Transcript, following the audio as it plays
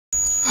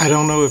I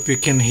don't know if you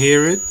can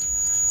hear it,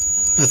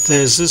 but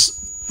there's this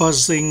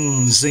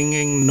buzzing,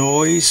 zinging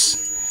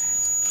noise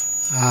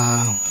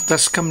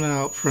that's coming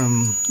out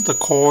from the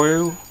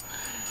coil,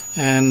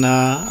 and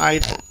I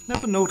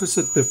never noticed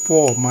it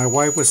before. My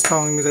wife was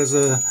telling me there's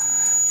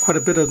quite a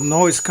bit of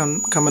noise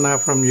coming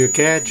out from your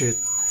gadget,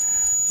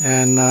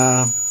 and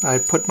I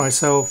put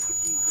myself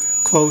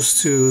close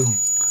to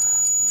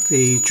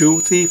the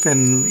Joule thief,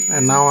 and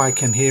now I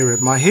can hear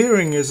it. My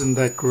hearing isn't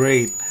that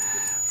great,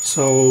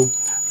 so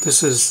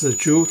this is the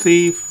Joule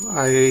thief.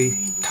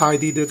 I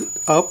tidied it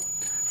up.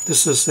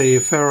 This is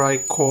a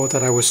ferrite core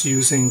that I was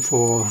using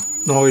for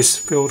noise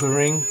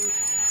filtering,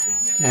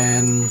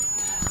 and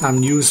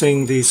I'm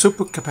using the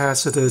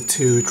supercapacitor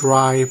to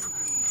drive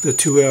the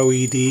two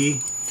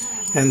LED.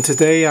 And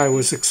today I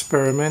was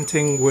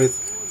experimenting with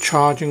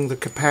charging the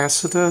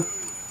capacitor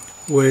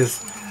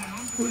with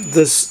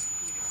this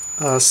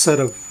set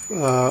of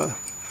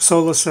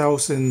solar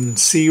cells in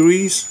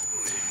series.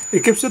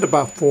 It gives it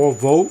about 4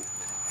 volt,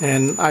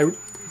 and I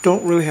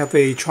don't really have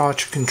a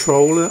charge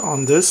controller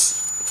on this.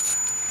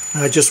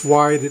 I just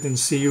wired it in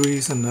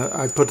series, and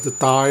I put the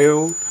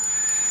diode,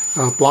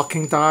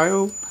 blocking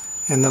diode,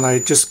 and then I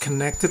just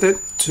connected it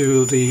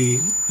to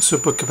the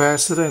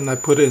supercapacitor, and I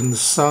put it in the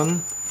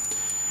sun,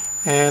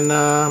 and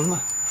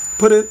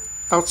put it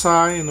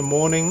outside in the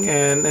morning,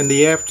 and in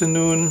the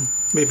afternoon,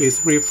 maybe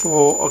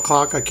 3-4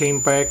 o'clock, I came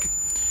back.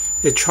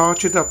 It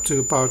charged it up to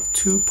about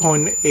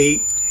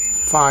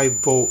 2.85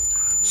 volt,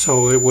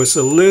 so it was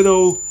a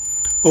little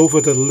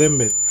over the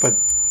limit, but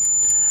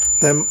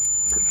then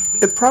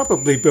it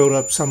probably built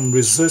up some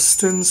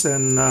resistance,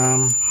 and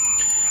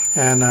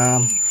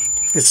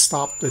it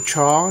stopped the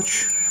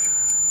charge,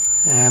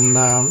 and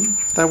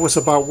that was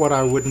about what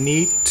I would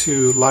need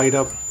to light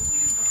up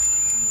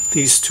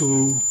these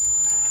two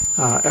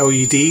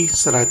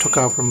LEDs that I took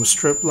out from a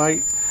strip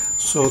light.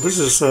 So this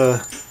is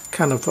a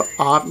kind of an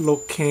odd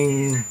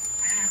looking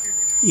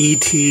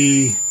ET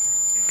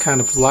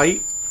kind of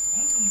light.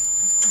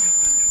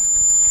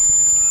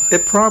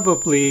 It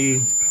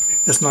probably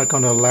is not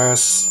going to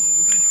last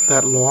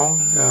that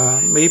long.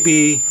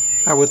 Maybe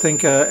I would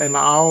think an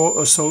hour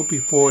or so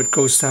before it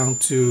goes down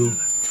to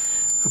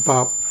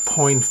about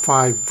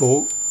 0.5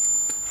 volt.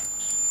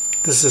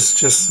 This is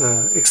just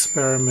an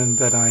experiment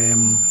that I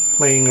am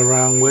playing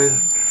around with,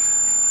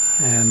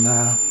 and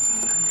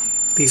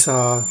these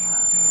are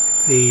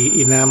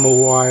the enamel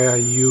wire. I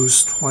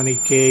use 20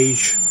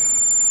 gauge,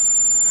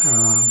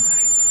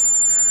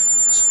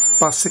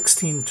 about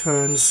 16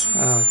 turns,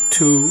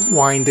 2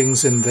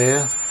 windings in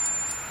there,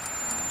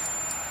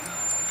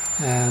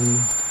 and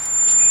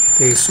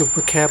the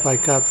super cap I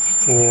got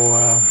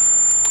for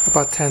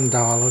about $10.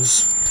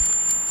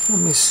 Let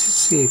me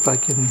see if I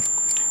can.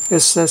 It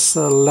says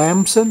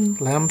Lamson.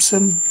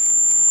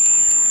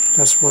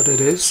 That's what it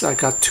is. I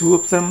got 2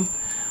 of them.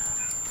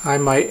 I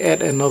might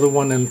add another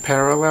one in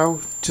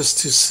parallel just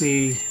to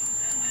see,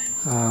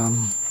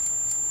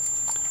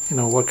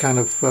 what kind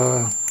of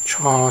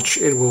charge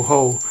it will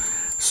hold.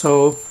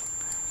 So,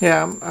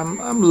 yeah,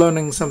 I'm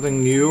learning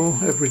something new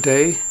every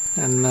day,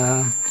 and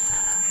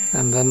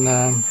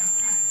then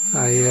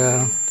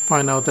I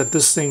find out that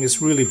this thing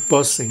is really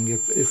buzzing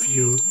if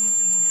you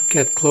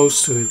get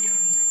close to it.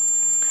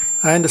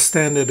 I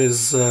understand it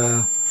is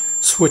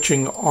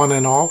switching on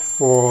and off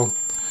for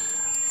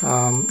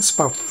it's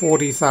about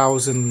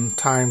 40,000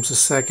 times a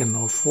second,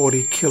 or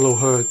 40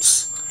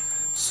 kilohertz.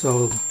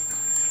 So,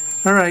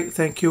 alright,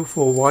 thank you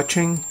for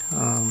watching.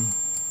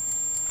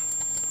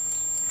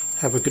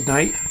 Have a good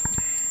night.